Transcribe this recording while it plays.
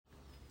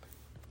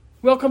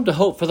Welcome to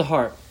Hope for the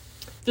Heart.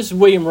 This is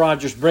William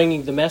Rogers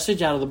bringing the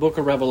message out of the book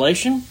of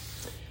Revelation.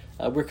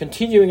 We're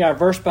continuing our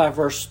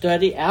verse-by-verse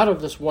study out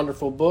of this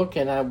wonderful book,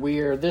 and we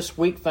are this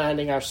week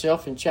finding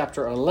ourselves in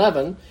chapter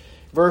 11,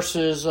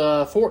 verses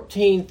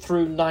 14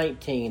 through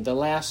 19, the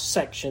last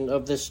section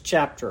of this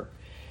chapter.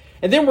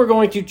 And then we're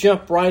going to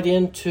jump right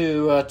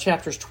into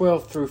chapters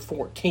 12 through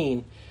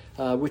 14,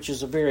 which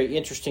is a very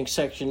interesting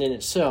section in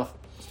itself.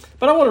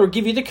 But I want to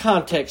give you the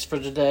context for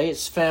today.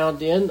 It's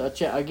found in,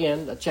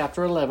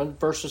 chapter 11,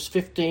 verses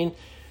 15.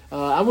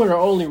 I'm going to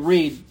only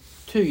read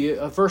to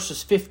you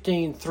verses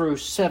 15 through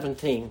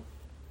 17.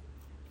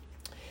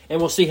 And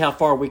we'll see how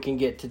far we can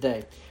get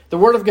today. The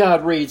Word of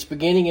God reads,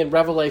 beginning in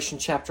Revelation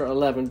chapter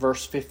 11,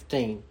 verse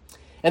 15.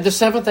 And the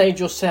seventh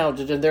angel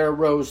sounded, and there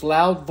arose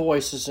loud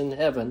voices in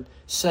heaven,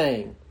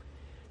 saying,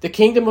 The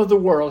kingdom of the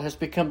world has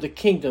become the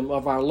kingdom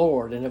of our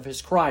Lord and of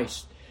his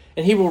Christ,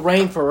 and he will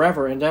reign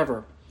forever and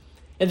ever.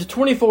 And the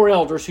 24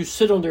 elders who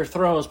sit on their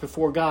thrones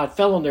before God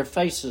fell on their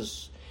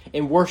faces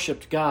and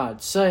worshipped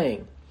God,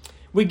 saying,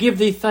 We give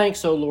thee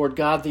thanks, O Lord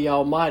God, the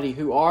Almighty,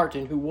 who art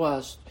and who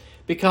wast,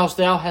 because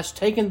thou hast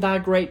taken thy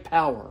great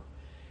power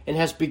and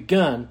hast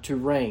begun to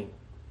reign.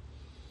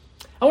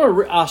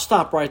 I'll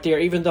stop right there,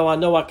 even though I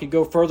know I could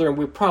go further, and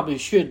we probably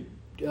should.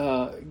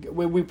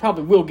 We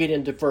probably will get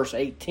into verse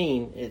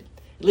 18, at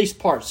least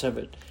parts of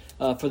it,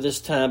 for this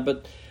time.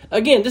 But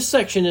again, this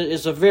section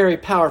is a very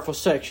powerful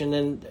section,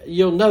 and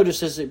you'll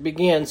notice as it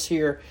begins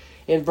here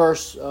in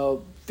verse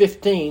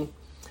 15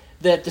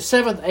 that the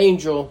seventh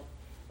angel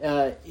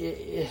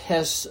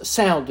has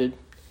sounded.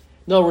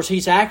 In other words,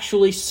 he's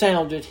actually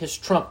sounded his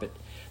trumpet.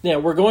 Now,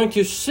 we're going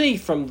to see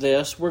from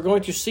this, we're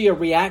going to see a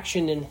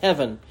reaction in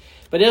heaven.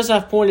 But as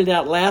I've pointed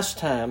out last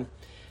time,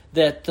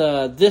 that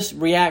this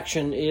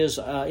reaction is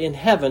in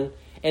heaven,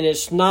 and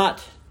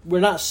we're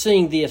not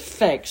seeing the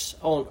effects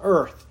on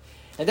earth.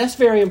 And that's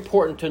very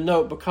important to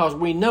note because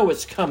we know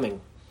it's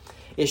coming.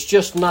 It's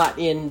just not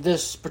in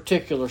this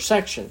particular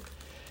section.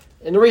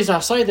 And the reason I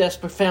say that's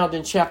found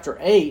in chapter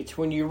 8,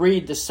 when you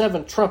read the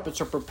seven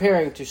trumpets are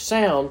preparing to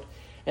sound,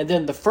 and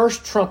then the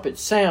first trumpet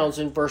sounds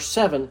in verse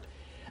 7,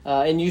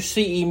 and you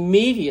see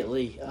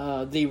immediately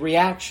the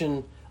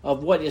reaction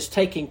of what is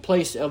taking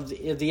place of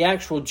the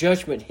actual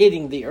judgment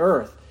hitting the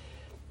earth.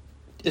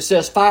 It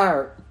says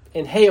fire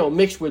and hail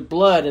mixed with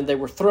blood, and they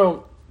were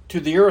thrown to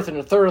the earth, and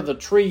a third of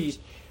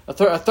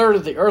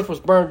the earth was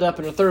burned up,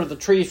 and a third of the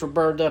trees were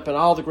burned up, and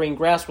all the green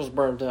grass was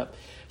burned up.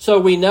 So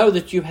we know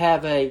that you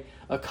have a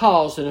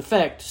cause and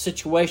effect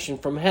situation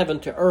from heaven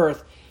to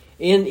earth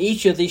in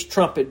each of these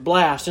trumpet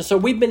blasts. And so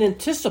we've been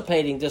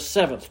anticipating this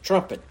seventh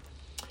trumpet.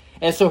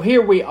 And so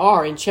here we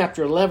are in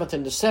chapter 11,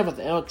 and the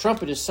seventh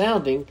trumpet is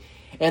sounding,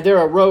 and there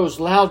arose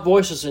loud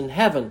voices in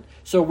heaven.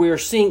 So we are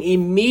seeing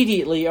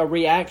immediately a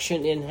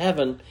reaction in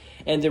heaven,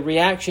 and the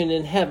reaction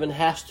in heaven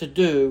has to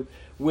do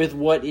with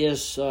what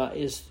is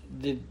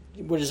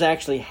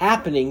actually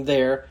happening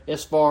there,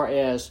 as far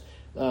as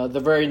the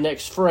very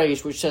next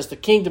phrase, which says, "The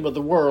kingdom of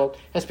the world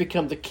has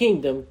become the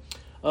kingdom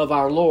of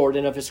our Lord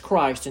and of his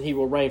Christ, and he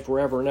will reign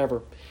forever and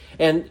ever."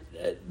 And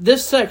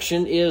this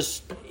section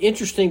is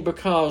interesting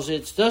because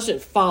it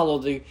doesn't follow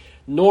the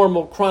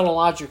normal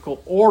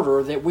chronological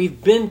order that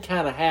we've been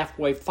kind of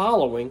halfway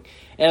following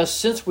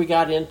since we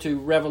got into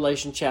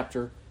Revelation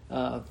chapter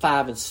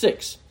 5 and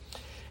 6.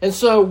 And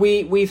so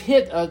we've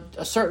hit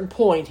a certain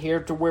point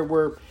here to where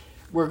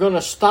we're going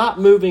to stop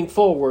moving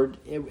forward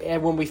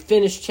and when we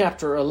finish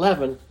chapter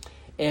 11,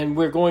 and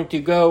we're going to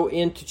go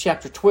into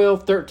chapter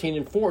 12, 13,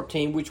 and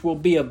 14, which will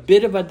be a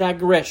bit of a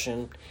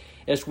digression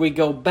as we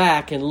go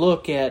back and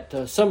look at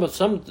some of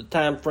the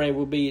time frame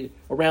will be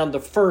around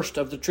the first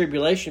of the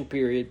tribulation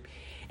period,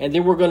 and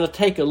then we're going to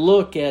take a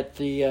look at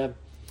the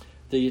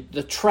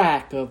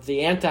track of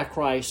the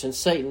Antichrist and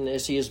Satan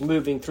as he is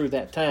moving through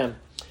that time.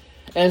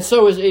 And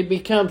so it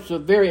becomes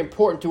very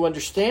important to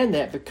understand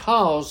that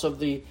because of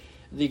the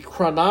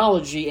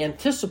chronology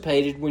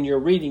anticipated when you're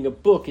reading a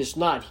book is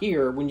not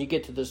here when you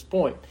get to this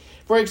point.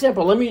 For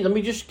example, let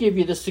me just give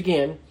you this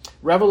again.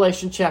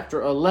 Revelation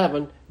chapter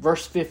 11,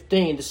 verse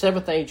 15, the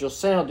seventh angel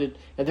sounded,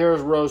 and there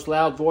arose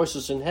loud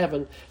voices in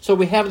heaven. So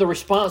we have the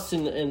response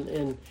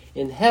in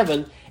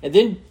heaven, and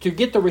then to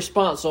get the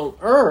response on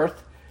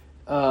earth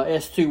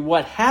as to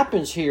what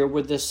happens here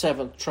with this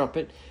seventh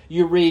trumpet,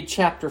 you read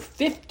chapter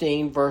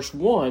 15, verse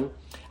 1.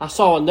 I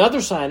saw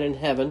another sign in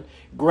heaven,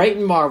 great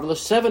and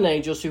marvelous, 7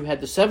 angels who had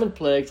the 7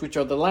 plagues, which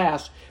are the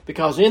last,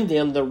 because in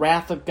them the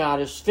wrath of God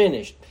is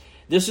finished.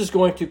 This is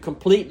going to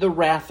complete the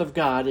wrath of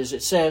God, as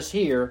it says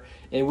here,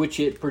 in which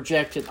it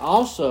projected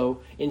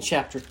also in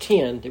chapter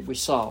 10 that we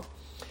saw.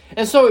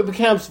 And so it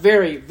becomes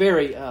very,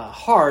 very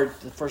hard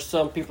for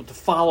some people to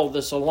follow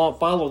this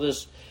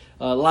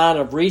line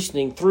of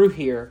reasoning through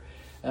here,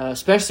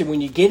 especially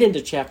when you get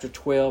into chapter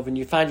 12 and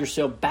you find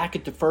yourself back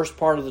at the first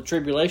part of the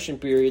tribulation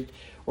period,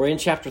 or in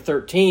chapter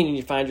 13 and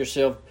you find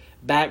yourself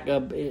back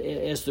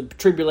as the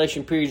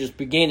tribulation period is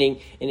beginning,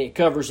 and it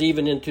covers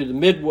even into the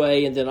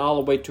midway and then all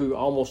the way to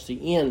almost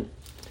the end.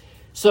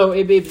 So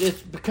it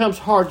becomes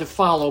hard to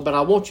follow, but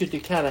I want you to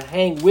kind of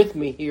hang with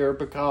me here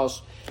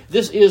because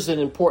this is an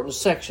important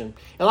section.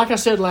 And like I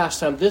said last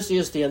time, this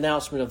is the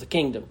announcement of the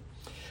kingdom.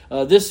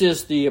 This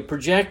is the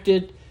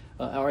projected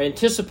or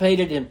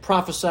anticipated and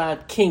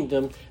prophesied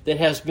kingdom that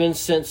has been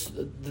since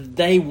the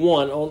day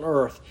one on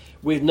earth.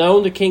 We've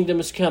known the kingdom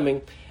is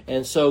coming,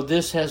 and so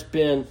this has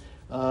been,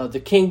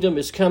 the kingdom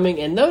is coming.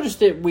 And notice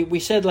that we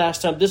said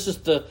last time, this is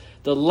the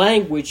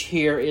language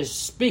here is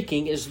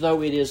speaking as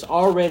though it is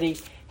already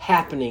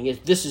happening.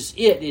 This is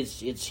it.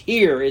 It's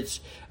here. It's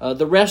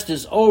the rest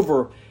is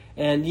over.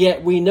 And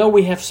yet we know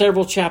we have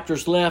several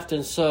chapters left,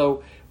 and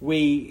so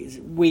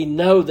we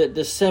know that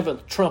the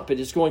seventh trumpet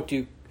is going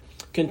to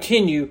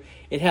continue.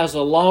 It has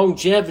a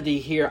longevity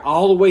here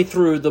all the way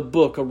through the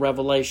book of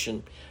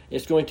Revelation.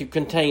 It's going to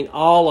contain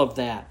all of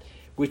that,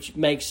 which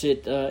makes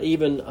it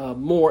even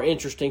more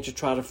interesting to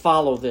try to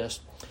follow this.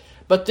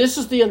 But this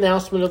is the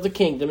announcement of the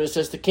kingdom. It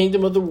says the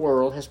kingdom of the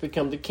world has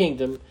become the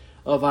kingdom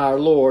of our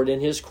Lord and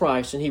His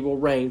Christ, and He will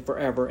reign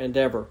forever and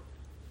ever.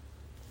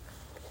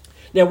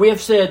 Now, we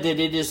have said that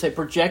it is a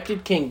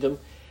projected kingdom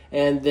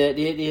and that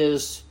it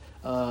is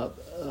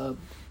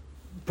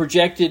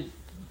projected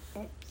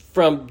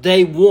from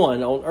day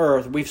one on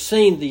earth. We've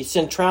seen the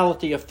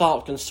centrality of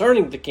thought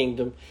concerning the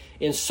kingdom,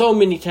 and so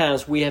many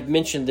times we have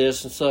mentioned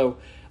this, and so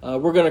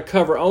we're going to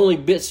cover only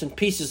bits and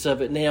pieces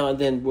of it now, and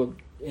then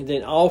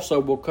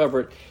we'll cover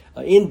it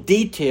in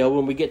detail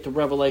when we get to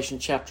Revelation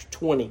chapter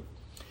 20.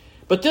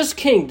 But this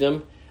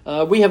kingdom,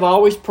 we have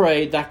always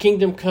prayed, thy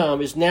kingdom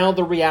come, is now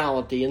the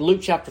reality. In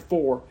Luke chapter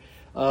 4,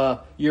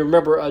 you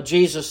remember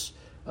Jesus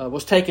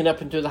was taken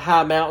up into the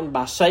high mountain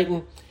by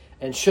Satan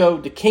and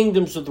showed the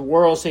kingdoms of the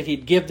world, said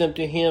he'd give them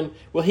to him.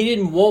 Well, he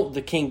didn't want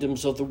the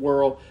kingdoms of the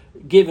world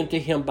given to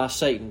him by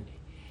Satan.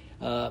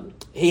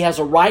 He has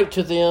a right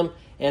to them,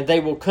 and they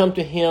will come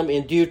to him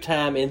in due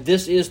time, and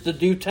this is the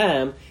due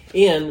time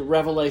in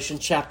Revelation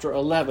chapter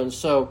 11.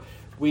 So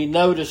we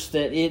notice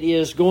that it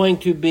is going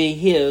to be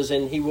his,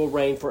 and he will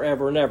reign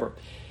forever and ever.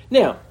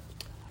 Now,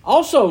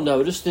 also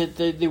notice that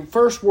the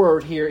first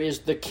word here is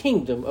the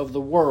kingdom of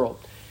the world.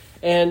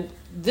 And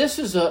this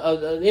is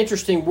an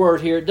interesting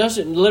word here. It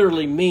doesn't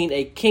literally mean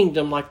a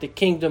kingdom like the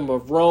kingdom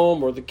of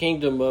Rome or the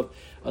kingdom of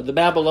the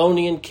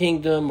Babylonian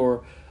kingdom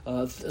or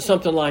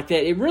something like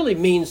that. It really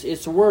means,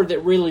 it's a word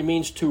that really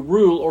means to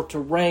rule or to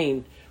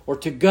reign or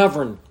to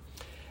govern.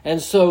 And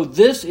so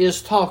this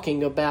is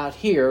talking about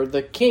here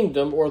the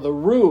kingdom or the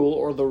rule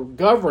or the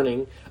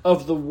governing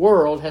of the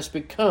world has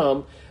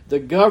become the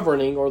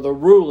governing or the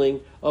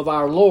ruling of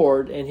our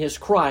Lord and His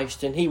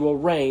Christ, and He will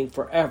reign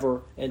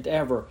forever and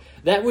ever.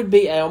 That would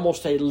be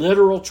almost a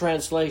literal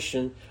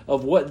translation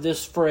of what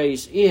this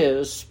phrase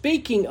is,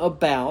 speaking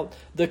about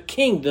the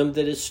kingdom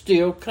that is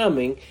still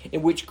coming,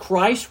 in which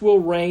Christ will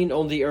reign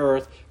on the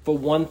earth for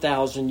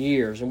 1,000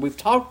 years. And we've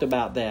talked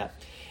about that.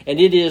 And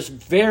it is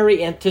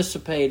very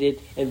anticipated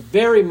and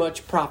very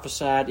much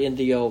prophesied in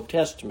the Old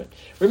Testament.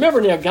 Remember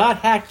now, God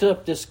hacked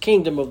up this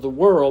kingdom of the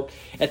world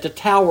at the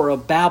Tower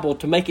of Babel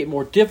to make it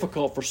more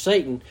difficult for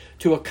Satan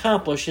to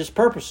accomplish his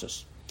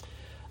purposes.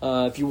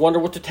 If you wonder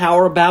what the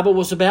Tower of Babel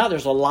was about,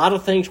 there's a lot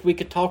of things we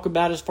could talk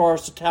about as far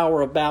as the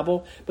Tower of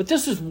Babel. But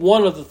this is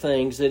one of the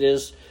things that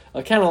is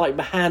kind of like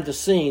behind the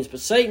scenes. But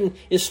Satan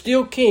is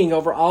still king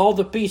over all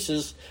the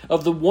pieces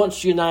of the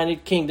once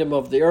united kingdom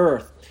of the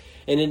earth.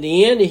 And in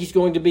the end, he's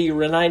going to be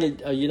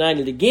united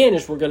again,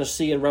 as we're going to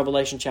see in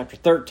Revelation chapter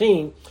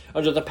 13,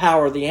 under the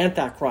power of the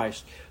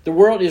Antichrist. The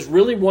world is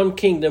really one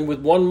kingdom with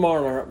one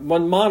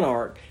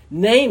monarch,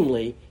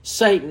 namely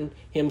Satan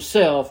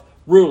himself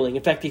ruling.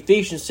 In fact,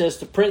 Ephesians says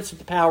the prince of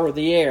the power of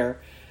the air,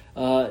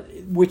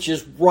 which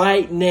is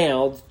right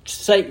now,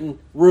 Satan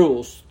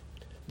rules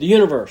the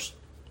universe.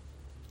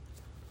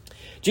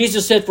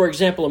 Jesus said, for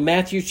example, in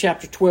Matthew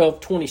chapter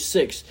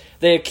 12:26,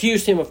 they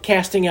accused him of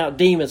casting out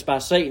demons by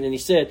Satan. And he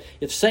said,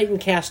 if Satan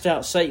cast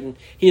out Satan,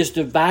 he is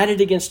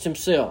divided against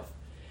himself.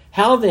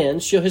 How then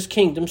shall his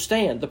kingdom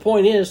stand? The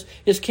point is,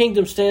 his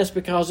kingdom stands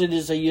because it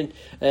is an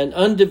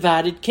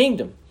undivided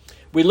kingdom.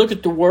 We look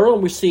at the world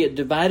and we see it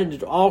divided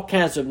into all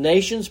kinds of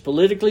nations,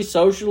 politically,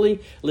 socially,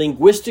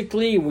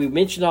 linguistically. We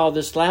mentioned all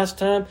this last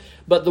time.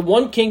 But the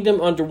one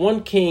kingdom under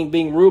one king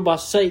being ruled by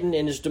Satan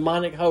and his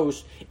demonic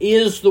hosts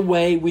is the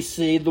way we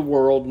see the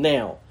world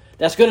now.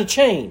 That's going to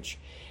change.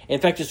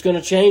 In fact, it's going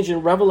to change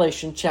in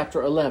Revelation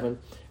chapter 11,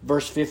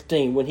 verse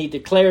 15, when he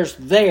declares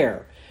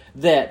there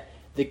that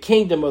the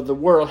kingdom of the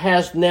world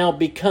has now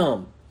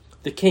become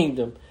the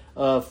kingdom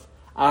of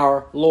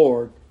our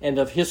Lord and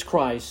of His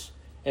Christ,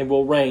 and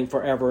will reign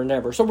forever and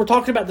ever. So we're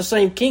talking about the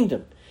same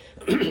kingdom.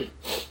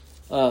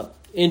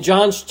 In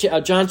John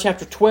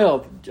chapter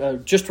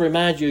 12, just to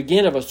remind you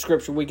again of a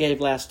scripture we gave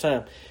last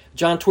time.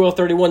 John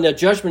 12:31, the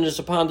judgment is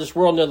upon this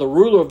world. Now the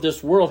ruler of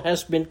this world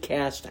has been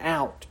cast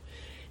out.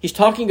 He's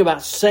talking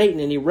about Satan,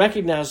 and he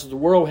recognizes the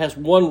world has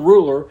one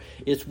ruler.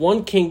 It's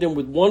one kingdom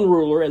with one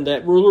ruler, and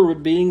that ruler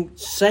would be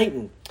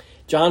Satan.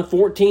 John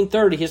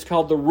 14:30, he's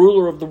called the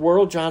ruler of the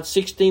world. John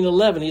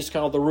 16:11, he's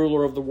called the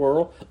ruler of the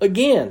world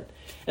again.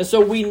 And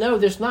so we know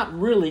there's not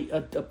really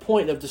a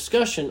point of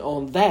discussion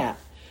on that.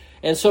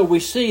 And so we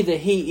see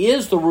that he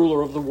is the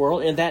ruler of the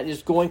world, and that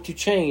is going to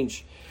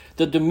change.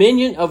 The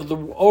dominion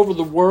over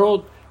the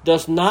world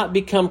does not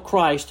become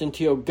Christ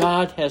until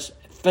God has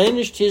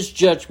finished his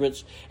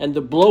judgments and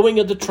the blowing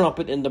of the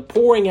trumpet and the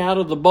pouring out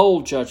of the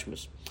bowl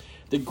judgments.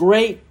 The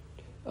great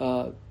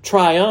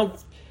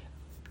triumph,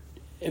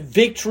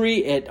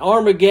 victory at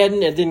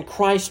Armageddon, and then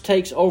Christ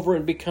takes over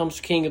and becomes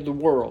king of the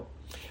world.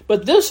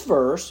 But this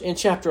verse in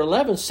chapter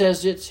 11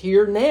 says it's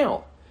here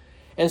now.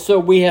 And so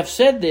we have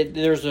said that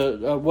there's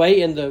a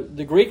way in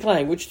the Greek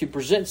language to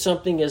present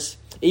something as,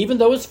 even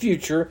though it's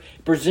future,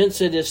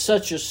 presents it as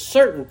such a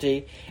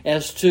certainty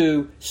as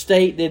to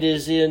state that it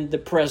is in the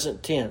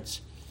present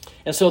tense.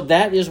 And so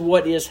that is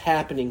what is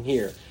happening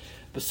here.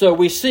 So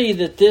we see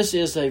that this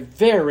is a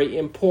very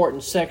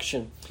important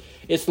section.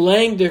 It's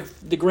laying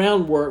the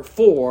groundwork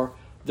for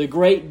the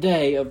great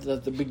day of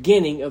the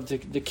beginning of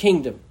the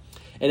kingdom.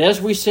 And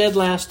as we said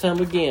last time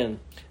again,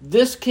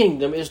 this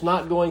kingdom is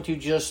not going to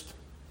just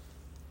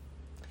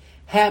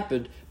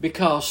happen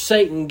because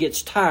Satan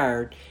gets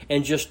tired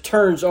and just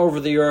turns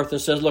over the earth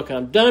and says, look,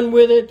 I'm done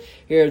with it.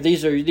 Here,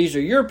 these are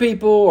your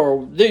people,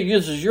 or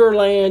this is your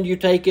land, you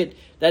take it.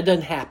 That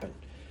doesn't happen.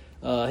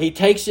 He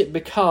takes it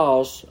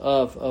because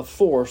of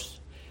force.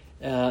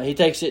 He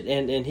takes it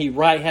and he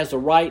has the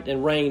right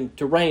and reign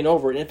to reign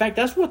over it. In fact,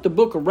 that's what the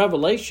book of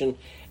Revelation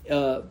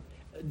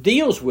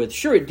deals with.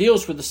 Sure, it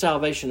deals with the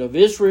salvation of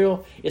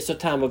Israel. It's a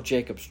time of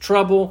Jacob's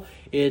trouble.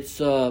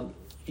 It's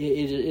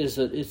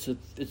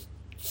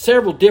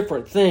several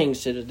different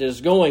things that is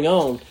going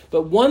on.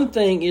 But one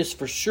thing is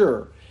for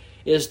sure,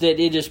 is that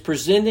it is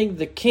presenting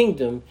the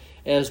kingdom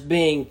as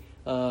being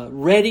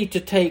ready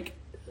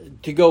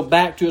to go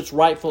back to its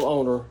rightful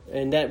owner.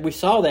 And that we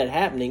saw that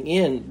happening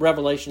in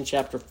Revelation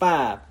chapter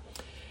 5.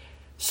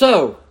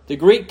 So, the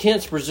Greek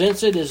tense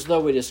presents it as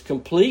though it is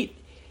complete.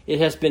 It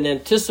has been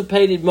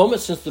anticipated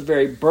moments since the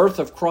very birth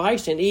of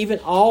Christ, and even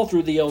all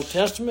through the Old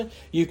Testament.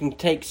 You can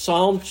take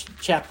Psalm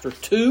chapter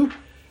 2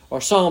 or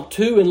Psalm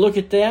 2 and look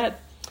at that,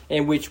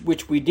 and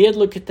which we did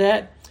look at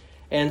that.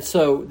 And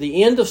so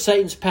the end of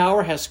Satan's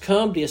power has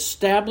come, the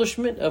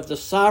establishment of the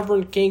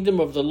sovereign kingdom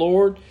of the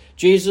Lord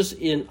Jesus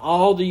in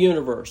all the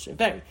universe. In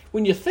fact,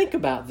 when you think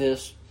about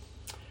this,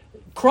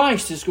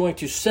 Christ is going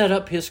to set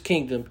up his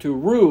kingdom to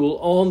rule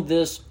on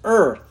this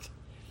earth.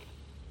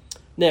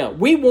 Now,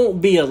 we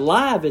won't be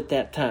alive at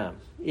that time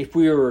if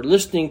we are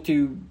listening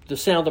to the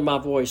sound of my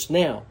voice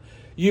now.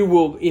 You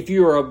will, if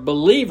you are a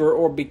believer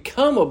or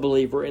become a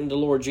believer in the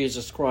Lord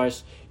Jesus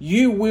Christ,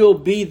 you will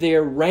be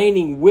there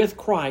reigning with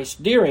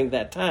Christ during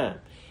that time.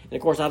 And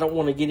of course, I don't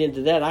want to get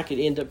into that. I could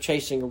end up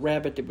chasing a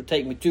rabbit that would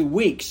take me 2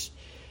 weeks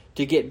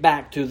to get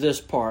back to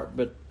this part.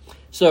 But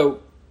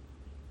so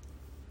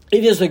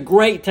it is a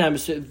great time.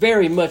 It's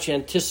very much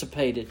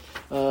anticipated.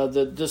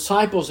 The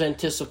disciples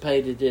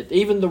anticipated it.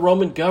 Even the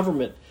Roman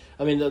government,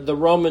 the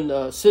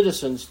Roman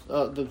citizens,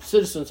 the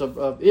citizens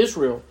of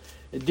Israel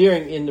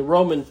in the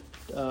Roman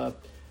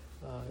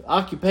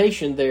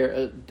occupation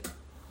there,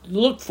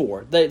 looked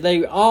for it.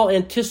 They all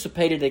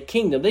anticipated a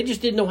kingdom. They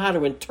just didn't know how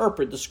to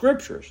interpret the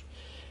scriptures.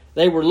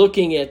 They were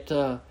looking at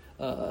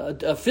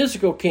a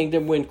physical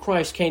kingdom when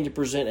Christ came to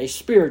present a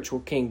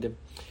spiritual kingdom.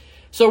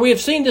 So we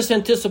have seen this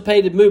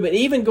anticipated movement,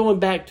 even going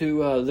back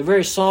to the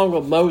very Song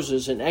of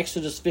Moses in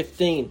Exodus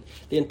 15,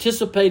 the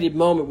anticipated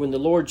moment when the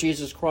Lord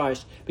Jesus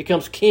Christ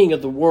becomes King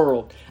of the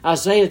world.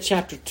 Isaiah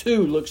chapter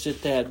 2 looks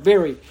at that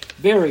very,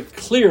 very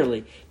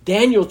clearly.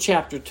 Daniel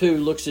chapter 2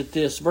 looks at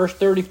this. Verse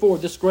 34,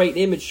 this great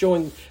image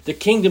showing the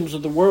kingdoms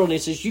of the world. And he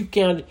says,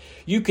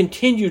 you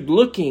continued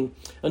looking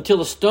until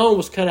the stone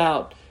was cut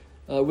out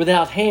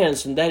without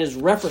hands, and that is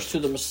reference to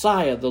the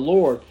Messiah, the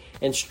Lord,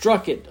 and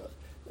struck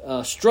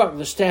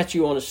the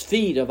statue on its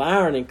feet of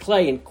iron and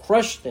clay and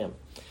crushed them.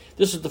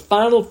 This is the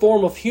final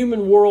form of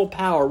human world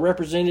power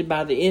represented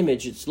by the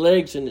image, its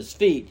legs and its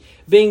feet,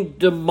 being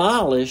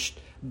demolished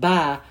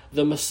by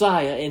the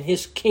Messiah and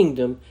his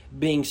kingdom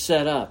being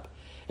set up.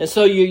 And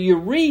so you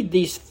read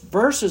these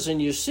verses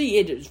and you see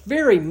it is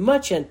very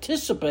much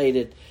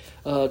anticipated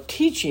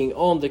teaching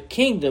on the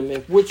kingdom,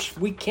 in which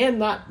we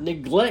cannot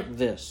neglect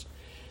this.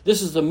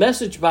 This is the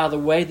message, by the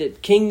way,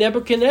 that King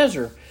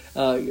Nebuchadnezzar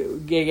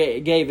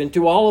gave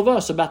into all of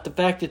us about the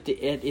fact that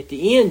at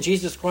the end,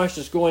 Jesus Christ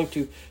is going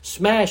to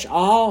smash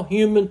all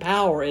human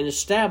power and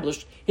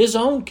establish his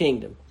own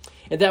kingdom.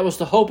 And that was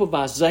the hope of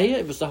Isaiah.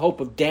 It was the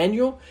hope of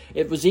Daniel.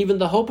 It was even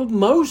the hope of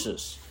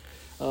Moses.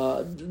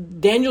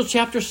 Daniel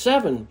chapter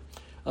 7,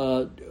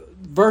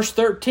 verse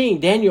 13.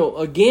 Daniel,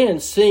 again,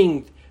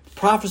 seeing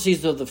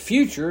prophecies of the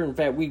future. In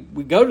fact, we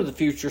go to the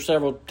future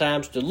several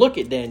times to look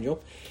at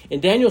Daniel.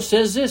 And Daniel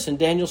says this in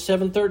Daniel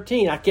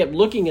 7:13, I kept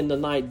looking in the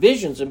night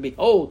visions, and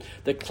behold,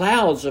 the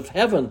clouds of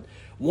heaven,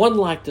 one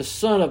like the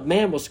Son of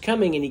Man was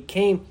coming, and he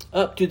came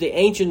up to the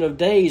Ancient of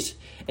Days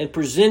and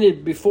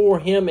presented before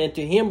him, and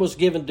to him was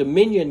given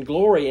dominion,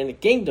 glory, and a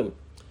kingdom.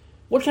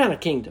 What kind of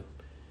kingdom?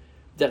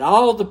 That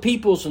all the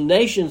peoples and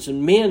nations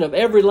and men of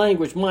every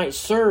language might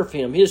serve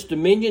him. His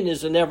dominion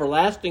is an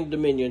everlasting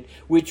dominion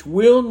which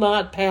will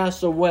not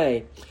pass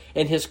away,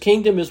 and his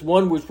kingdom is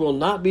one which will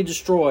not be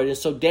destroyed. And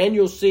so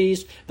Daniel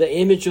sees the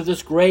image of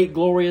this great,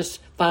 glorious,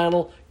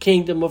 final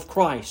kingdom of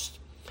Christ,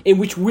 in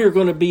which we're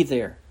going to be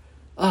there.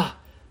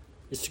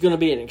 It's going to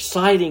be an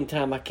exciting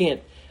time.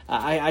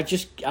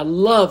 I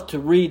love to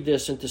read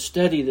this and to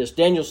study this.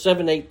 Daniel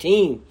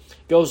 7:18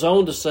 goes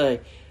on to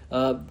say,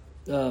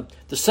 the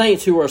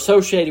saints who are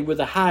associated with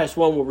the highest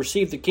one will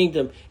receive the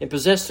kingdom and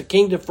possess the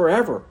kingdom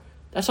forever.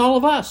 That's all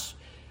of us.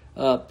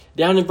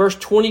 Down in verse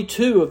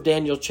 22 of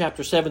Daniel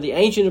chapter 7, the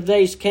Ancient of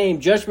Days came,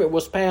 judgment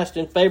was passed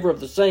in favor of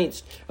the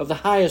saints of the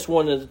highest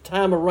one, and the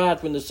time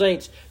arrived when the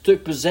saints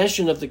took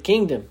possession of the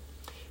kingdom.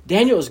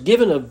 Daniel is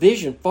given a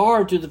vision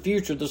far into the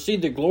future to see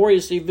the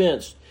glorious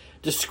events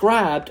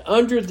described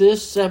under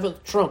this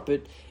seventh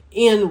trumpet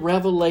in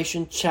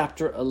Revelation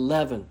chapter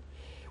 11.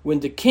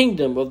 When the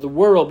kingdom of the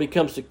world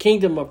becomes the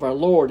kingdom of our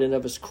Lord and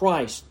of his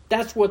Christ.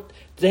 That's what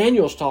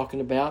Daniel's talking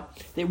about,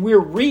 that we're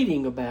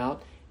reading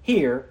about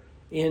here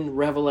in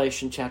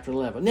Revelation chapter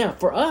 11. Now,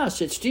 for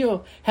us, it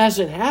still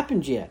hasn't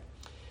happened yet.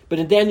 But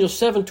in Daniel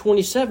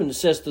 7:27, it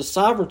says, the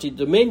sovereignty,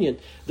 dominion,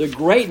 the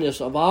greatness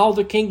of all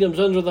the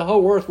kingdoms under the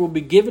whole earth will be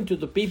given to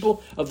the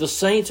people of the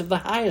saints of the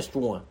highest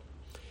one.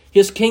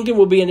 His kingdom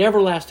will be an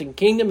everlasting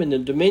kingdom, and the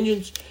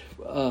dominions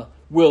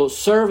will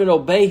serve and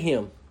obey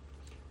him.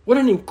 What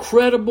an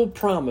incredible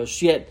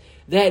promise, yet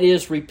that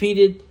is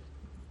repeated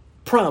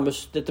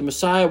promise that the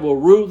Messiah will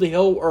rule the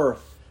whole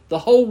earth, the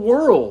whole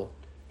world.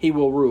 He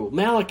will rule.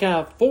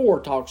 Malachi 4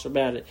 talks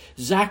about it.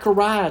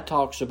 Zechariah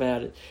talks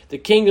about it. The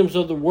kingdoms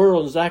of the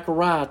world, and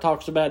Zechariah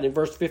talks about it in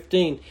verse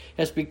 15,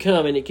 has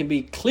become, and it can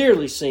be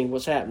clearly seen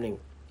what's happening.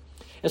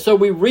 And so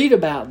we read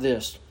about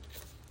this.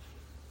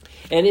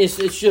 And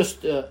it's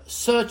just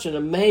such an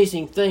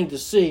amazing thing to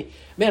see.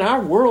 Man,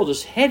 our world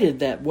is headed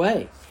that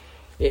way.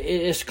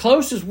 As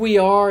close as we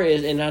are,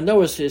 and I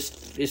know it's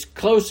as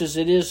close as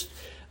it is,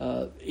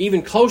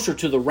 even closer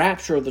to the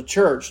rapture of the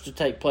church to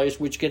take place,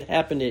 which could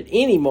happen at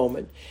any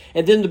moment.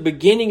 And then the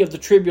beginning of the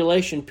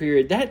tribulation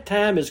period, that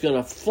time is going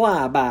to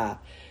fly by.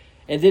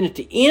 And then at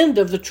the end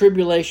of the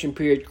tribulation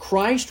period,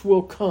 Christ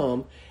will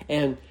come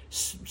and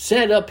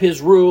set up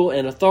his rule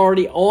and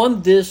authority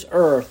on this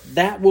earth.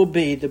 That will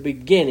be the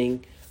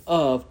beginning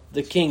of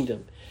the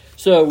kingdom.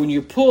 So when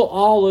you pull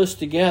all this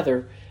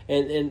together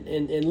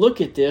and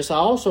look at this, I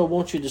also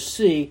want you to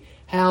see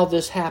how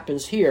this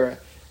happens here.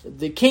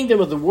 The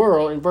kingdom of the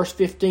world, in verse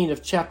 15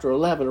 of chapter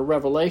 11 of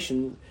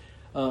Revelation,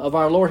 of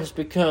our Lord has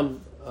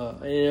become,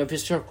 and of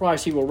his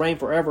Christ, he will reign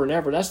forever and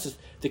ever. That's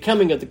the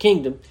coming of the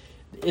kingdom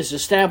is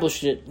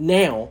established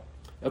now,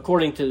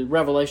 according to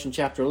Revelation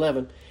chapter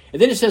 11.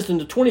 And then it says, then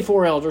the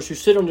 24 elders who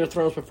sit on their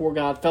thrones before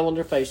God fell on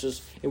their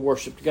faces and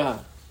worshipped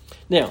God.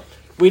 Now,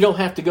 we don't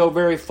have to go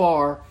very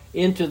far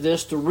into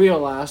this to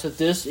realize that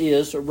this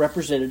is a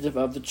representative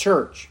of the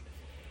church.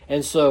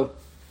 And so,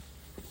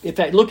 in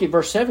fact, look at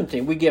verse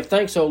 17. We give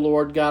thanks, O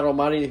Lord God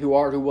Almighty, who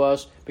art, who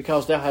was,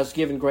 because thou hast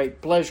given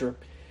great pleasure.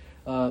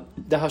 Thou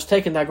hast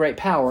taken thy great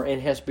power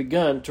and hast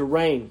begun to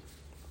reign.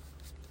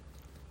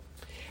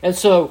 And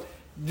so,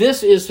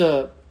 this is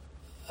a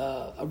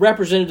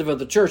representative of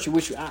the church,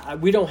 which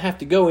we don't have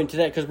to go into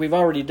that because we've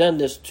already done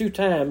this 2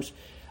 times,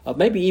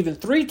 maybe even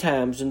 3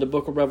 times in the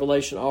book of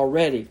Revelation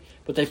already.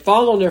 But they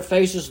fall on their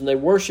faces and they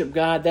worship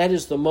God. That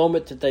is the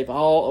moment that they've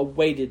all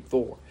awaited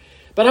for.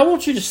 But I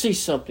want you to see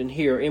something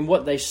here in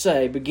what they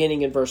say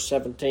beginning in verse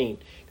 17,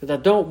 because I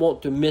don't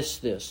want to miss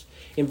this.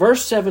 In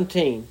verse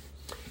 17,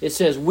 it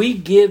says, we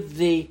give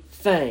thee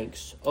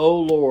thanks, O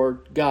Lord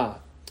God.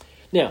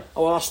 Now,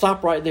 I'll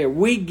stop right there.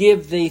 We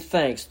give thee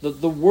thanks.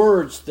 The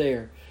words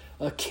there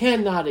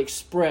cannot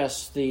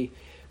express the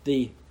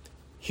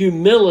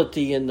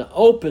humility and the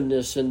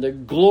openness and the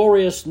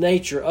glorious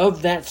nature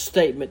of that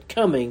statement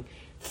coming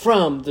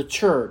from the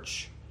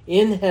church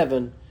in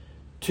heaven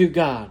to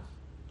God.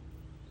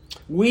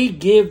 We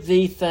give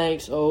thee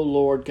thanks, O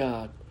Lord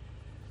God.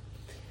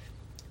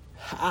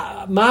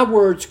 My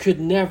words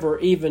could never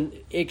even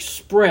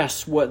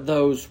express what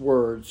those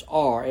words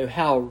are and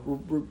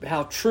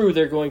how true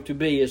they're going to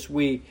be as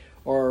we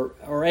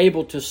are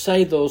able to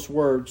say those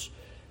words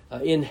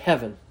in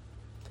heaven.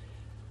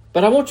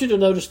 But I want you to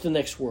notice the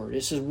next word.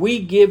 It says, we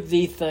give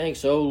thee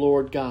thanks, O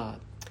Lord God,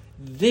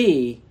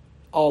 the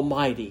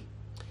Almighty.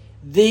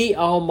 The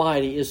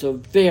Almighty is a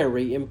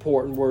very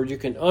important word. You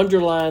can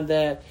underline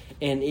that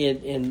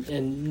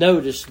and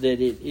notice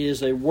that it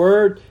is a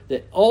word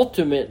that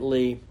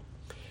ultimately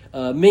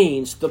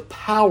means the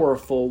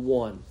powerful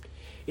one.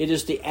 It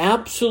is the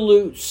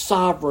absolute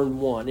sovereign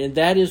one, and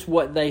that is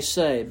what they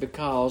say,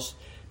 because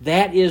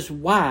that is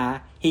why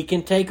he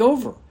can take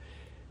over.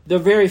 The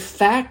very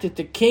fact that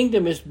the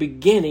kingdom is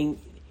beginning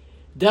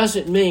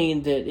doesn't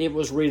mean that it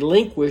was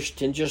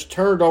relinquished and just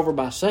turned over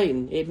by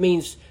Satan. It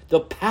means the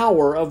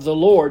power of the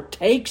Lord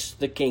takes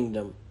the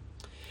kingdom.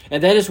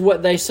 And that is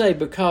what they say,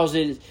 because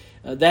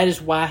that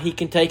is why he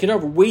can take it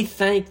over. We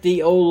thank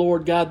thee, O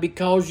Lord God,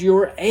 because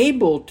you're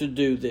able to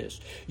do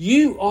this.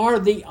 You are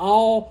the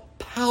all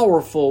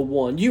powerful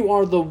one. You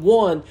are the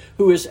one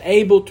who is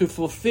able to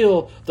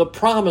fulfill the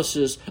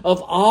promises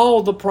of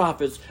all the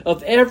prophets,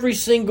 of every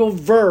single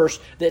verse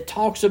that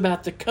talks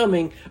about the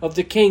coming of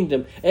the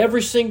kingdom,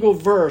 every single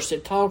verse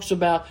that talks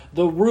about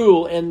the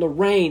rule and the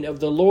reign of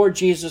the Lord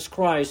Jesus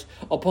Christ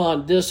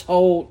upon this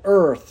whole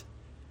earth.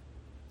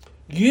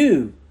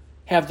 You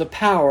have the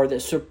power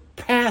that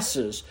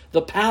surpasses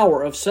the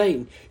power of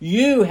Satan.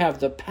 You have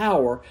the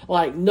power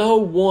like no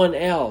one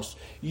else.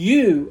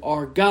 You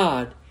are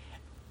God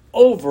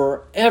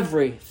over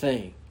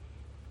everything.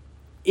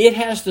 It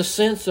has the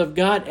sense of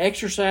God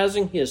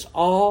exercising His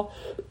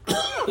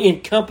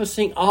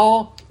all-encompassing,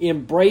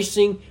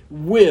 all-embracing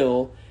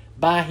will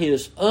by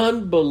His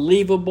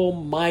unbelievable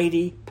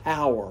mighty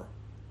power,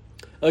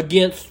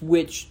 against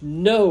which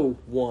no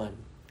one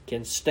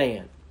can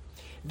stand.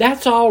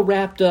 That's all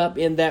wrapped up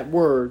in that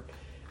word,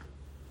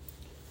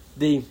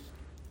 the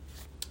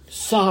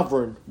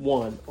sovereign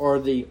one, or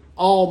the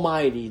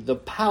almighty, the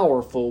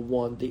powerful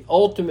one, the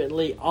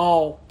ultimately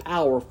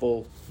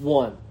all-powerful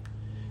one,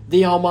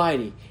 the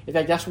almighty. In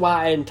fact, that's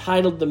why I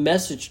entitled the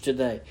message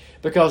today,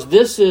 because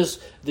this is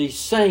the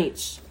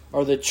saints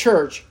or the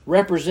church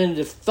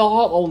representative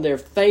fall on their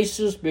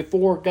faces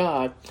before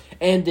God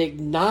and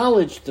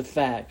acknowledge the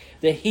fact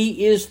that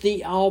He is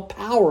the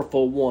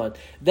all-powerful one.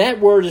 That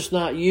word is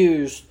not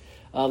used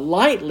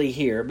lightly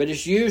here, but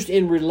it's used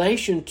in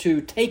relation to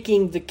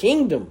taking the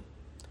kingdom.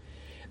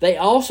 They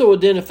also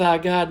identify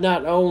God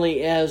not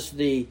only as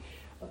the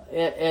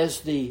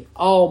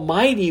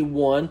Almighty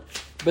One,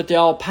 but the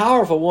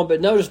all-powerful one. But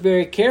notice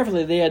very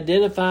carefully, they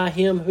identify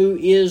Him who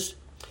is.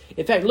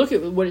 In fact, look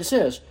at what it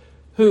says: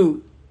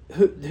 who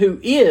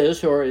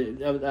is, or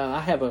I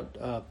have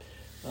a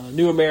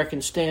New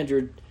American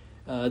Standard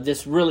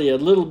that's really a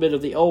little bit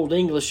of the Old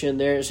English in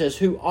there. It says,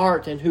 who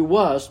art and who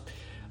was,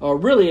 or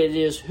really it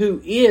is,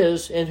 who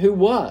is and who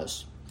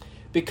was,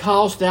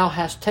 because thou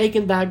hast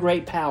taken thy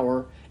great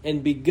power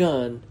and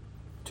begun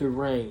to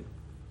reign.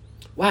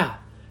 Wow,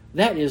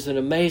 that is an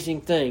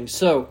amazing thing.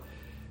 So,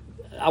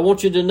 I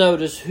want you to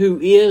notice who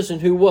is and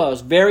who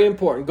was. Very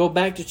important. Go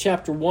back to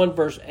chapter 1,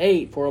 verse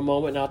 8 for a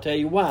moment, and I'll tell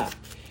you why.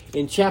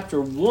 In chapter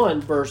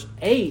 1, verse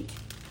 8,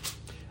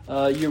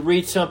 you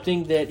read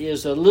something that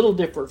is a little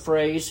different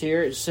phrase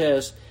here. It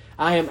says,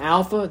 I am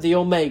Alpha, the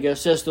Omega,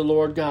 says the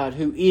Lord God,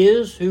 who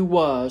is, who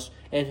was,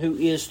 and who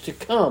is to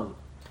come.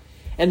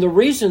 And the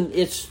reason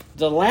it's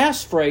the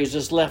last phrase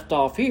is left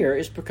off here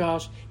is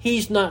because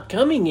He's not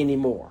coming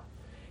anymore.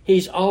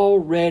 He's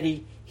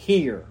already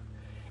here.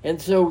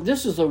 And so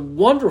this is a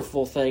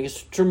wonderful thing.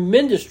 It's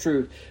tremendous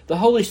truth. The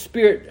Holy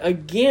Spirit,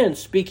 again,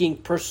 speaking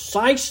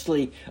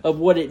precisely of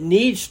what it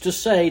needs to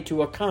say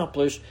to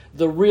accomplish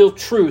the real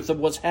truth of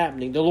what's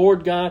happening. The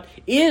Lord God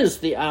is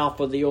the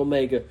Alpha, the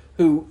Omega,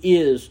 who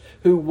is,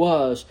 who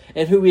was,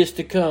 and who is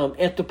to come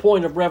at the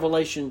point of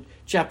Revelation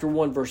chapter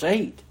 1, verse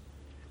 8.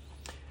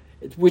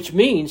 Which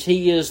means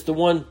He is the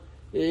one,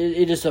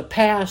 it is a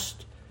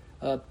past,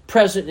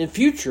 present, and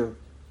future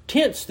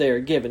tense there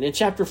given. In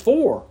chapter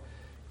 4,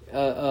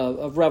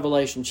 of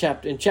Revelation,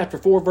 in chapter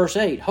 4, verse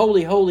 8,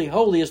 Holy, holy,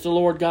 holy is the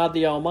Lord God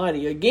the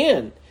Almighty.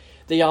 Again,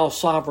 the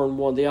all-sovereign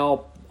one, the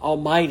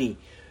almighty,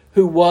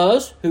 who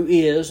was, who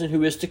is, and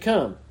who is to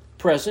come.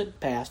 Present,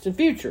 past, and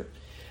future.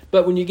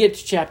 But when you get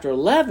to chapter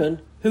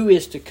 11, who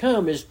is to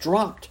come is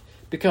dropped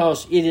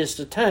because it is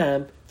the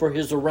time for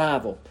His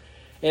arrival.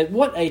 And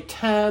what a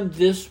time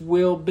this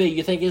will be.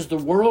 You think, is the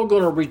world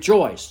going to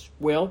rejoice?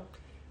 Well,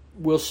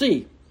 we'll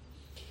see.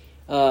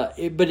 But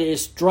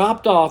it's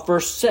dropped off,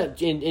 verse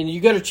 7, and you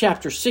go to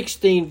chapter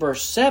 16,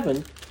 verse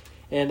 7,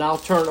 and I'll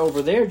turn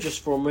over there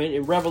just for a minute.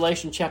 In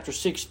Revelation chapter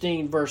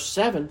 16, verse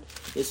 7,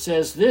 it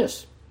says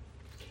this,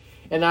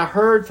 And I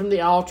heard from the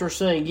altar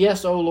saying,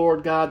 Yes, O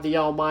Lord God the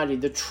Almighty,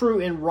 the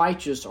true and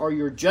righteous are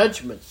your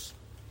judgments.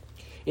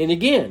 And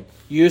again,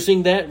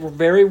 using that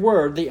very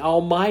word, the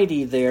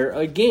Almighty there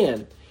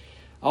again.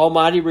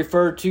 Almighty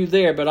referred to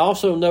there, but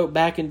also note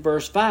back in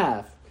verse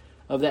 5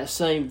 of that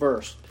same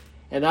verse.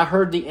 And I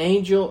heard the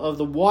angel of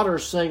the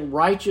waters saying,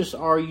 Righteous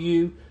are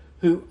you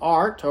who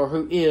art, or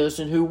who is,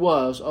 and who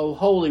was, O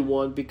Holy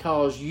One,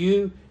 because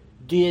you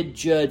did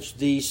judge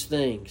these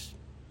things.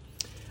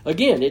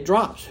 Again, it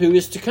drops. Who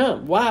is to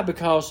come? Why?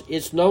 Because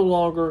it's no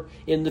longer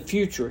in the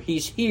future.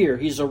 He's here.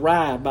 He's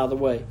arrived, by the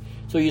way.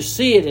 So you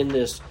see it in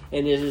this,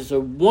 and it is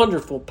a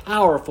wonderful,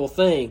 powerful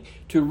thing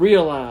to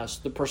realize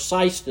the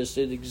preciseness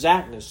and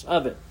exactness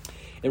of it.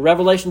 In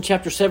Revelation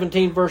chapter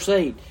 17, verse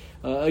 8,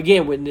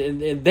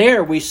 and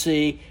there we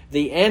see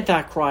the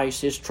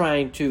Antichrist is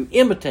trying to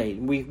imitate.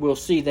 And we'll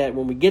see that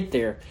when we get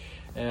there.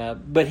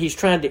 But he's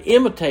trying to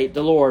imitate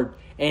the Lord,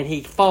 and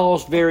he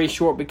falls very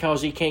short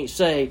because he can't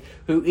say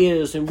who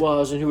is and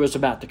was and who is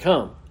about to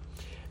come.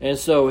 And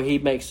so he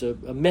makes a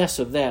mess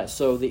of that.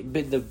 So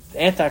the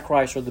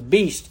Antichrist, or the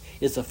beast,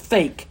 is a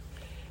fake.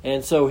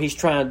 And so he's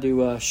trying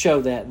to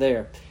show that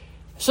there.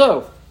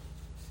 So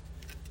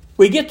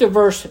we get to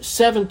verse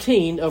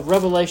 17 of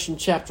Revelation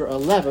chapter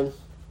 11.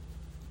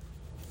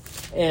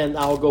 And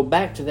I'll go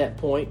back to that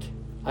point.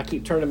 I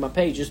keep turning my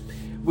pages.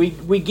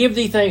 We give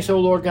thee thanks, O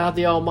Lord God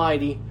the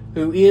Almighty,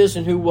 who is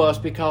and who was,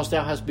 because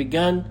thou hast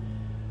begun,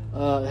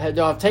 thou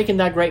hast taken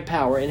thy great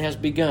power and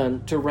hast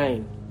begun to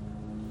reign.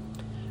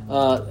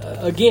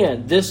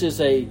 Again, this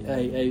is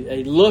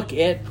a look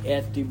at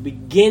the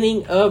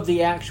beginning of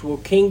the actual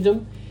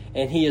kingdom,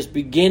 and he is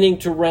beginning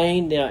to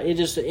reign. Now, it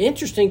is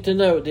interesting to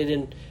note that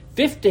in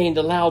 15,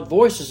 the loud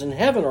voices in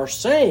heaven are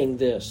saying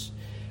this.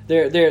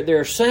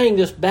 They're saying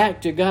this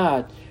back to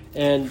God,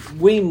 and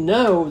we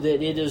know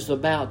that it is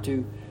about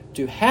to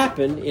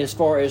happen as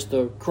far as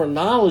the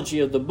chronology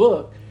of the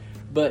book,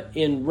 but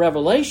in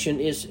Revelation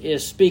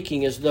is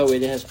speaking as though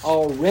it has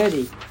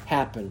already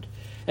happened.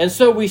 And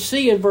so we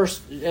see in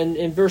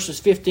verses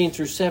 15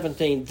 through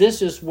 17,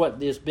 this is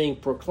what is being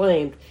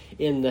proclaimed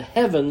in the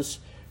heavens,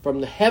 from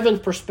the heaven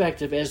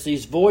perspective, as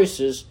these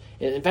voices.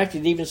 In fact,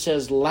 it even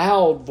says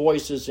loud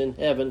voices in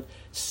heaven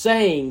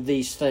saying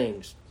these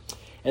things.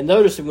 And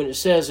notice when it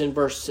says in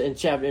verse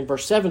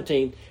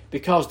 17,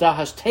 because thou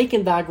hast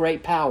taken thy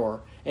great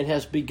power and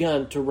hast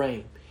begun to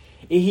reign.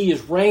 He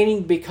is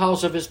reigning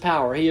because of his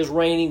power. He is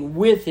reigning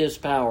with his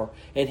power,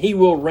 and he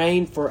will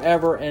reign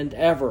forever and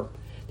ever.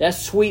 That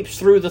sweeps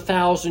through the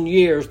 1,000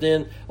 years,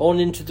 then on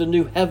into the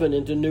new heaven,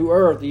 into new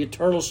earth, the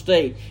eternal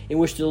state in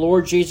which the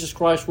Lord Jesus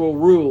Christ will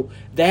rule.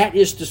 That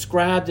is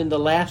described in the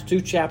last 2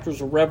 chapters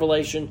of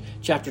Revelation,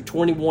 chapter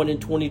 21 and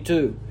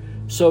 22.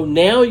 So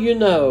now you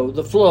know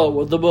the flow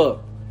of the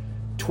book.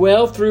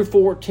 12 through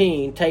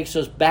 14 takes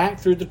us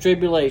back through the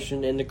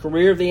tribulation and the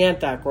career of the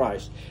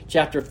Antichrist.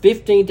 Chapter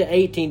 15 to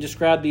 18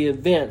 describe the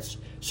events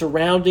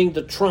surrounding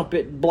the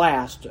trumpet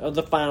blast of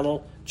the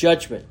final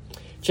judgment.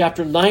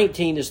 Chapter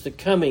 19 is the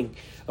coming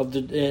of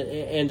the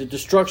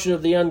destruction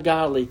of the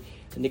ungodly,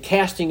 and the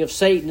casting of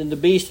Satan and the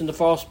beast and the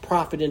false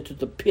prophet into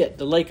the pit,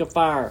 the lake of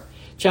fire.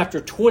 Chapter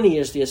 20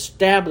 is the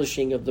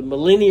establishing of the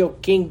millennial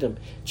kingdom.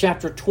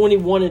 Chapter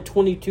 21 and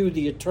 22,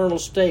 the eternal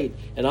state,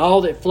 and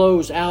all that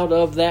flows out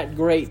of that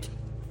great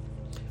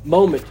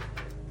moment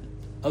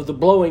of the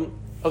blowing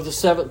of the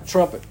seventh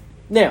trumpet.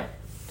 Now,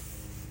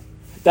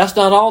 that's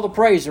not all the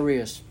praise there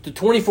is. The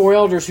 24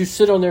 elders who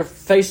sit on their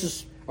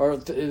faces, or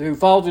who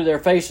fall to their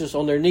faces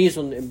on their knees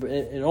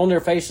and on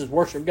their faces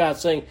worship God,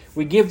 saying,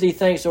 we give thee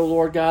thanks, O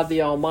Lord God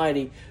the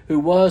Almighty, who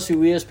was,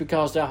 who is,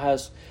 because thou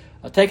hast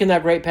taken thy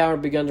great power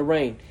and begun to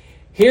reign.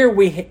 Here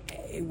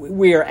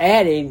we are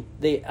adding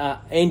the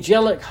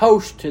angelic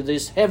host to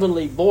this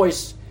heavenly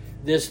voice,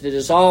 this that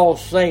is all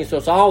saying. So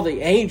it's all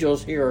the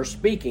angels here are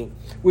speaking,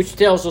 which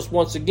tells us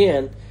once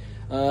again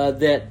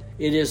that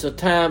it is a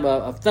time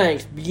of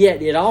thanks.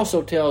 Yet it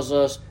also tells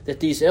us that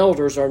these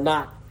elders are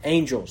not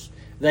angels.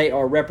 They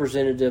are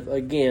representative,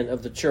 again,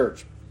 of the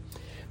church.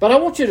 But I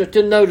want you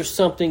to notice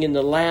something in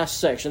the last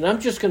section. I'm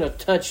just going to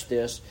touch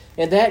this,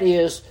 and that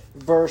is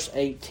verse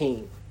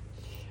 18.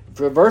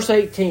 Verse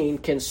 18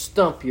 can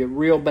stump you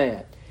real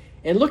bad.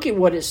 And look at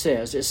what it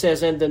says. It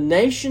says, and the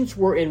nations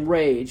were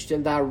enraged,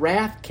 and thy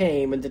wrath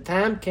came, and the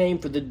time came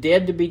for the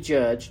dead to be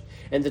judged,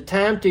 and the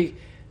time to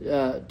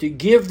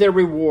give their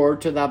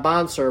reward to thy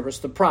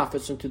bondservants, the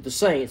prophets, and to the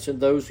saints, and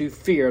those who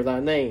fear thy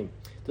name,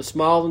 the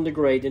small and the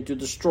great, and to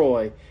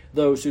destroy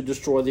those who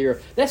destroy the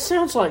earth. That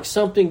sounds like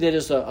something that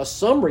is a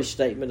summary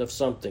statement of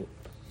something.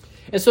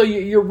 And so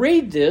you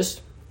read this,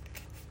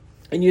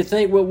 and you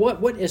think, well,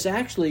 what is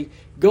actually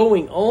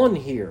going on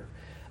here?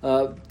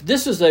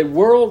 This is a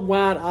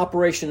worldwide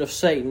operation of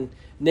Satan,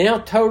 now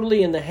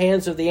totally in the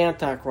hands of the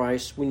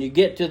Antichrist. When you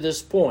get to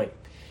this point,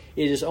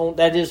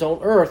 that is on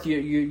earth.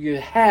 You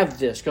have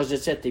this because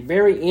it's at the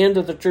very end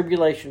of the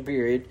tribulation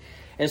period,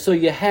 and so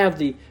you have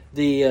the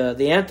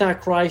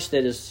Antichrist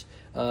that has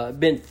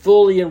been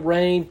fully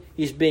enraged.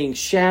 He's being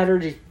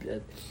shattered.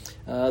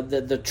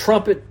 The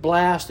trumpet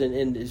blast,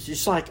 and it's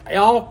just like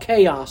all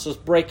chaos is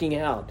breaking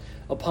out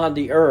upon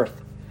the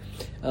earth.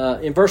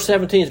 In verse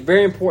 17, it's a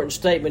very important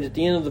statement at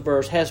the end of the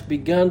verse, has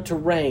begun to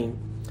reign,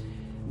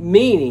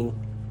 meaning,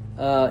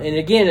 and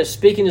again, it's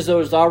speaking as though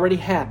it's already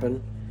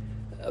happened,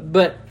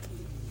 but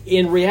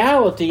in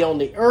reality on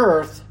the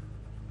earth,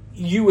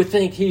 you would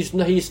think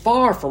he's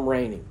far from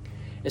reigning.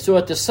 And so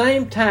at the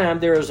same time,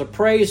 there is a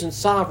praise and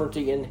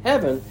sovereignty in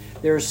heaven.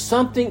 There is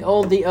something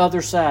on the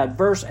other side.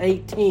 Verse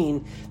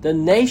 18, the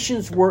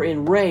nations were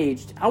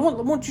enraged. I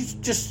want you to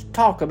just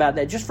talk about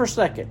that just for a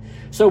second.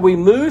 So we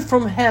move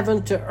from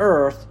heaven to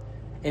earth,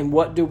 and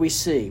what do we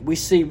see? We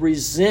see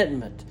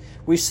resentment.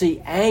 We see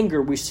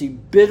anger. We see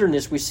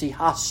bitterness. We see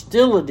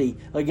hostility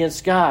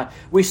against God.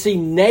 We see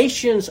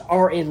nations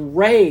are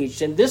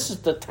enraged, and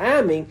the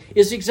timing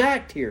is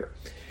exact here.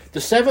 The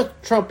seventh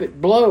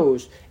trumpet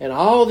blows, and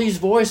all these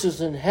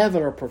voices in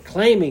heaven are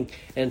proclaiming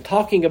and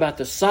talking about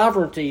the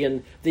sovereignty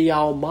and the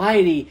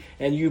Almighty,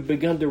 and you've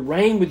begun to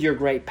reign with your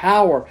great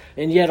power.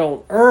 And yet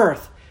on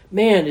earth,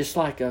 man, it's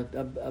like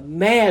a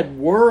mad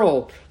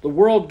world. The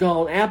world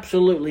gone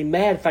absolutely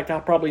mad. In fact,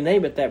 I'll probably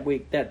name it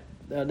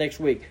next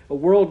week. A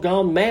world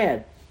gone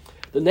mad.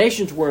 The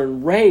nations were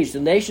enraged. The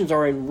nations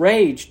are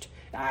enraged.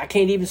 I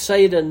can't even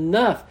say it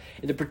enough.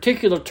 The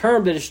particular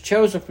term that is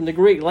chosen from the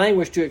Greek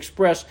language to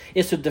express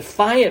it's a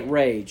defiant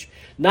rage,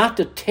 not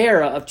the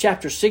terror of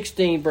chapter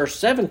 16, verse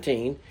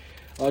 17,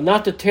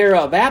 not the terror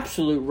of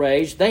absolute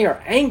rage. They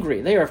are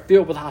angry. They are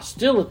filled with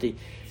hostility.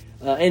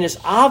 And it's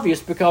obvious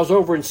because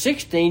over in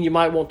 16, you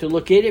might want to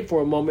look at it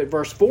for a moment,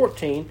 verse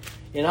 14.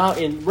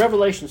 In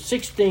Revelation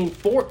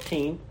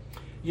 16:14,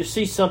 you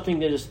see something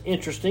that is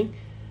interesting.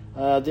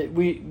 That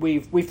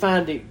we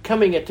find it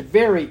coming at the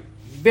very,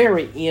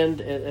 very end,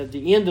 at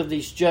the end of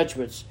these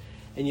judgments.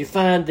 And you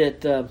find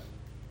that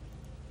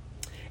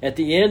at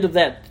the end of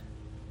that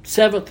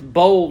seventh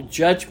bowl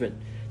judgment,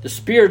 the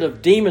spirit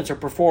of demons are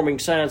performing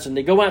signs, and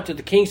they go out to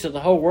the kings of the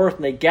whole earth,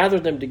 and they gather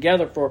them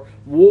together for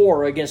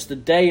war against the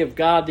day of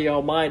God the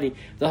Almighty.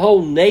 The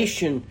whole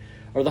nation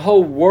or the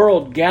whole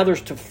world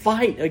gathers to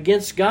fight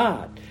against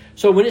God.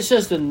 So when it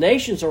says the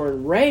nations are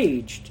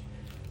enraged,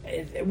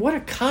 what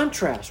a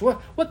contrast.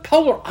 What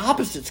polar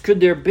opposites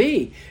could there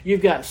be?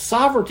 You've got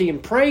sovereignty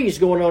and praise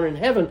going on in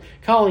heaven,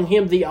 calling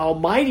him the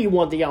Almighty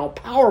One, the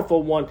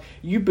All-Powerful One.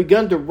 You've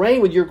begun to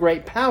reign with your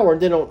great power.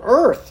 And then on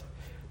earth,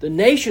 the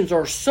nations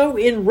are so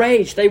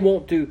enraged, they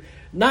want to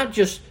not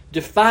just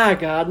defy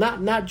God,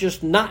 not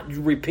just not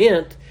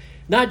repent,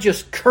 not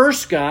just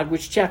curse God,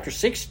 which chapter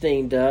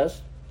 16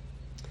 does,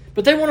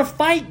 but they want to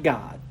fight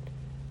God.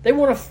 They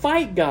want to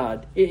fight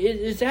God.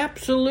 It's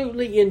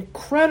absolutely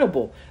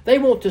incredible. They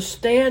want to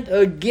stand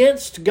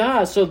against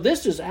God. So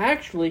this is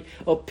actually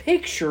a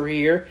picture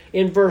here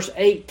in verse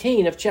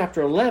 18 of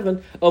chapter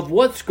 11 of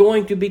what's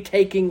going to be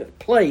taking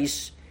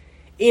place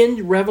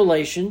in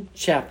Revelation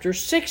chapter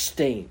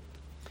 16.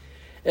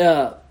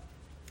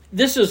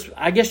 This is,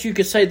 I guess you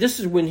could say, this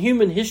is when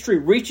human history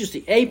reaches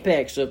the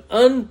apex of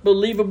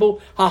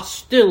unbelievable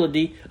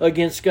hostility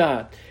against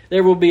God.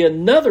 There will be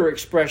another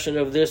expression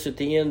of this at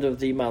the end of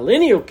the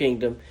millennial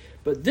kingdom,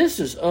 but this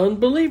is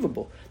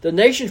unbelievable. The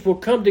nations will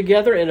come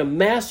together in a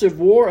massive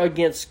war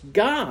against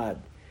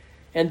God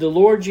and the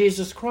Lord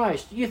Jesus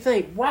Christ. You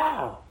think,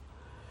 wow,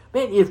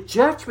 man, if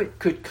judgment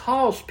could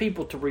cause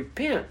people to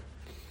repent,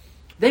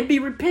 they'd be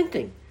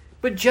repenting.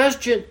 But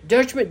judgment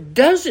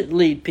doesn't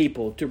lead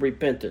people to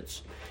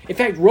repentance. In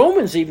fact,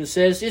 Romans even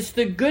says it's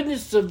the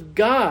goodness of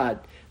God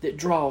that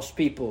draws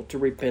people to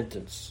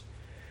repentance.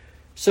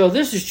 So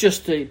this is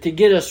just to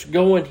get us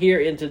going here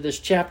into this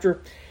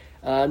chapter.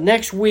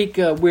 Next week,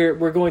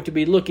 we're going to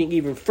be looking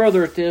even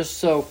further at this.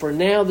 So for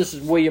now, this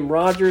is William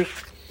Rogers.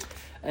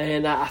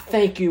 And I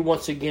thank you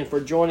once again for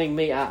joining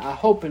me. I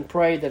hope and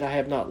pray that I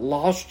have not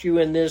lost you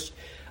in this.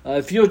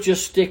 If you'll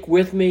just stick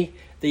with me,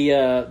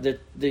 the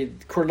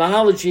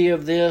chronology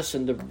of this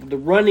and the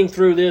running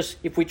through this,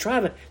 if we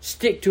try to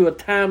stick to a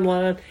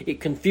timeline,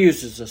 it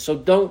confuses us. So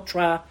don't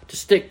try to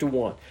stick to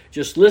one.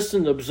 Just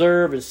listen,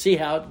 observe, and see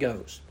how it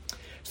goes.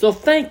 So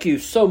thank you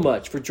so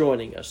much for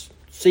joining us.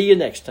 See you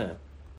next time.